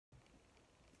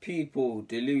People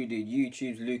deluded.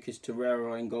 YouTube's Lucas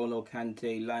Torreira, N'Golo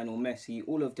Kante, Lionel Messi,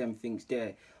 all of them things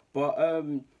there. But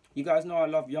you guys know I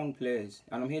love young players,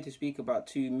 and I'm here to speak about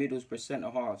two Middlesbrough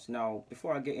centre halves. Now,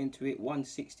 before I get into it,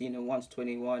 one's 16 and one's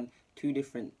 21. Two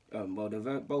different. Well,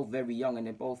 they're both very young, and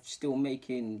they're both still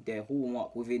making their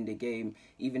hallmark within the game,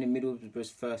 even in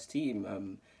Middlesbrough's first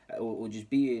team, or just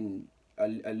being a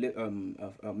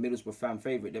Middlesbrough fan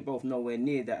favourite. They're both nowhere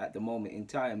near that at the moment in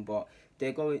time, but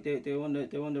they're going. They're on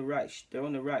the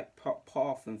right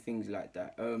path and things like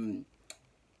that.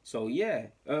 So yeah,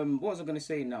 what was I going to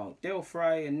say now? Dael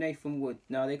Fry and Nathan Wood.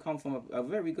 Now they come from a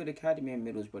very good academy in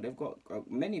Middlesbrough. They've got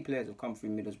many players have come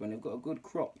through Middlesbrough. And they've got a good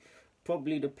crop.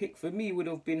 Probably the pick for me would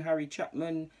have been Harry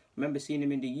Chapman. Remember seeing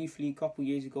him in the youth league a couple of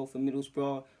years ago for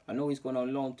Middlesbrough. I know he's gone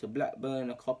on loan to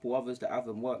Blackburn. A couple others that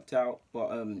haven't worked out,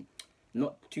 but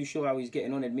not too sure how he's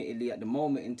getting on, admittedly, at the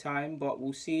moment in time. But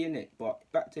we'll see in it. But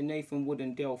back to Nathan Wood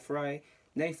and Dael Fry.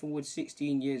 Nathan Wood,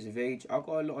 16 years of age. I've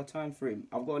got a lot of time for him.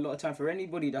 I've got a lot of time for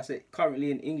anybody that's currently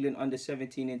in England under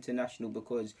 17 international,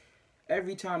 because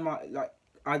every time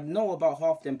I know about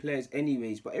half them players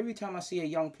anyways, but every time I see a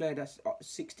young player that's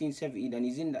 16, 17 and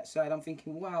he's in that side, I'm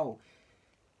thinking, wow,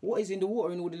 what is in the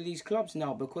water in all of these clubs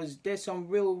now? Because there's some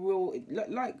real,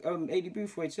 like AD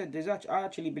Boothroyd said, I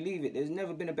actually believe it. There's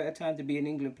never been a better time to be an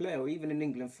England player or even an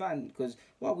England fan, because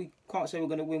while we can't say we're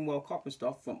going to win World Cup and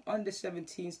stuff, from under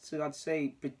 17s to, I'd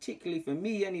say, particularly for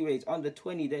me anyways, under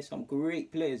 20, there's some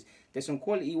great players. There's some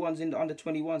quality ones in the under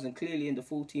 21s and clearly in the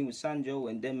full team with Sanjo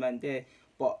and them man there.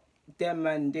 But them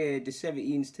man there, the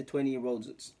 17s to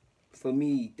 20-year-olds, for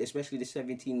me, especially the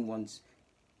 17 ones,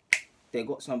 they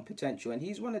got some potential, and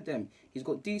he's one of them. He's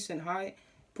got decent height,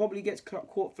 probably gets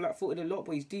caught flat-footed a lot,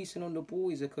 but he's decent on the ball.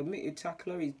 He's a committed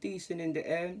tackler. He's decent in the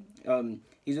air.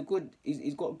 He's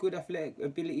got good athletic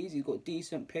abilities. He's got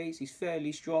decent pace. He's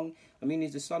fairly strong. I mean,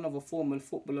 he's the son of a former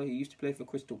footballer who used to play for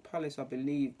Crystal Palace, I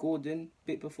believe. Gordon,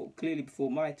 clearly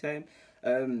before my time.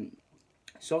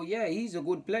 So yeah, he's a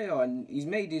good player, and he's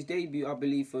made his debut, I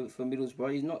believe, for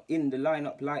Middlesbrough. He's not in the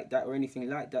lineup like that or anything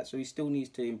like that, so he still needs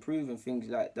to improve and things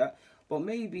like that. But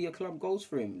maybe a club goes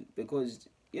for him, because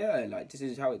yeah, like, this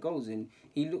is how it goes, and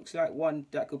he looks like one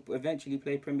that could eventually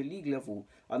play Premier League level.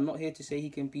 I'm not here to say he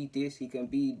can be this, he can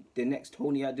be the next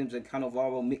Tony Adams and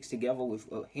Cannavaro mixed together with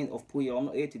a hint of Puyo. I'm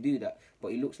not here to do that,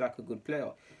 but he looks like a good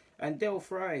player. And Dael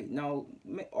Fry, now,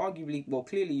 arguably, well,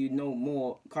 clearly you know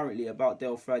more currently about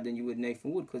Dael Fry than you would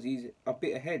Nathan Wood, because he's a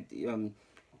bit ahead.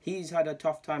 He's had a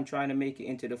tough time trying to make it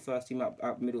into the first team at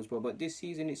Middlesbrough, but this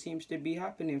season it seems to be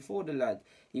happening for the lad.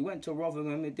 He went to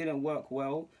Rotherham, it didn't work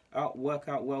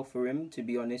out well for him, to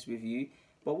be honest with you.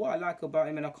 But what I like about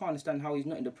him, and I can't understand how he's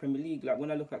not in the Premier League, like when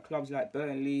I look at clubs like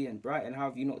Burnley and Brighton, how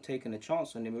have you not taken a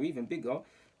chance on him, or even bigger?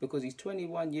 Because he's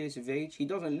 21 years of age. He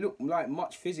doesn't look like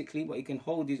much physically, but he can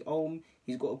hold his own.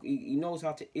 He knows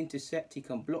how to intercept. He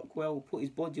can block well, put his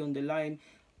body on the line.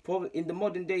 Probably in the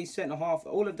modern day centre half,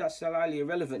 all of that's slightly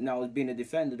irrelevant now as being a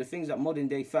defender. The things that modern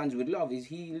day fans would love is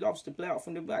he loves to play out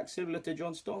from the back, similar to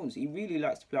John Stones. He really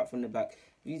likes to play out from the back.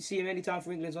 If you see him anytime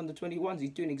for England's under 21s, he's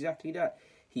doing exactly that.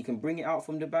 He can bring it out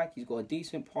from the back. He's got a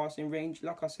decent passing range.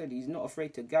 Like I said, he's not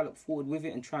afraid to gallop forward with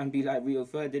it and try and be like Rio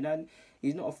Ferdinand.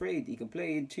 He's not afraid. He can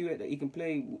play in two. He can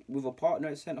play with a partner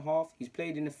at centre half. He's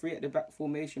played in the three at the back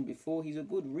formation before. He's a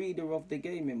good reader of the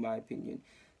game, in my opinion.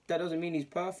 That doesn't mean he's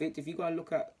perfect. If you go and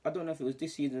look at, I don't know if it was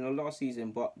this season or last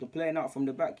season, but the playing out from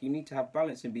the back, you need to have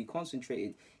balance and be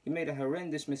concentrated. He made a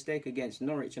horrendous mistake against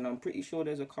Norwich, and I'm pretty sure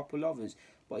there's a couple others.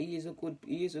 But he is a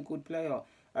good player.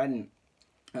 And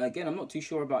again, I'm not too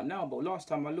sure about now, but last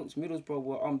time I looked, Middlesbrough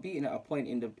were unbeaten at a point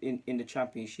in the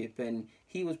Championship, and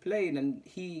he was playing, and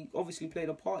he obviously played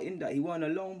a part in that. He weren't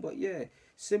alone, but yeah,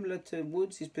 similar to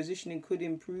Woods, his positioning could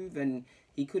improve, and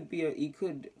he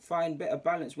could find better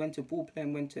balance when to ball play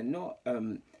and when to not,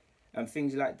 and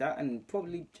things like that, and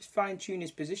probably just fine tune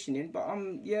his positioning. But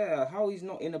yeah, how he's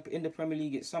not in the Premier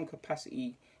League at some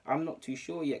capacity, I'm not too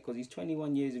sure yet, because he's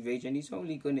 21 years of age and he's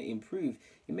only going to improve.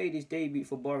 He made his debut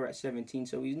for Borough at 17,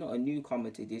 so he's not a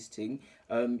newcomer to this thing.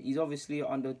 He's obviously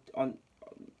under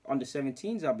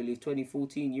 17s, I believe,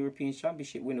 2014 European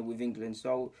Championship winner with England.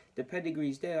 So the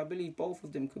pedigree's there. I believe both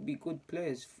of them could be good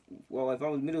players. Well, if I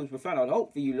was a Middlesbrough fan, I'd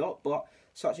hope for you lot, but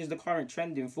such is the current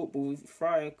trend in football,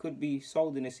 Fryer could be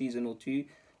sold in a season or two.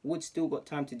 Wood's still got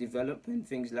time to develop and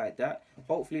things like that.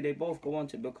 Hopefully they both go on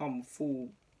to become full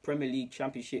Premier League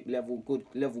Championship good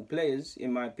level players,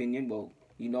 in my opinion. Well,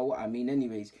 you know what I mean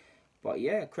anyways. But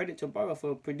yeah, credit to Borough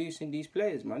for producing these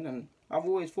players, man. And I've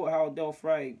always thought how Dael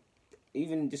Fry,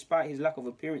 even despite his lack of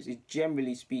appearances,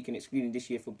 generally speaking, excluding this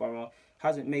year for Borough,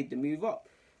 hasn't made the move up.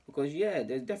 Because, yeah,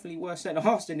 there's definitely worse centre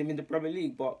halves than him in the Premier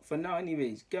League. But for now,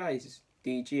 anyways, guys,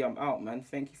 DG, I'm out, man.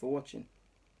 Thank you for watching.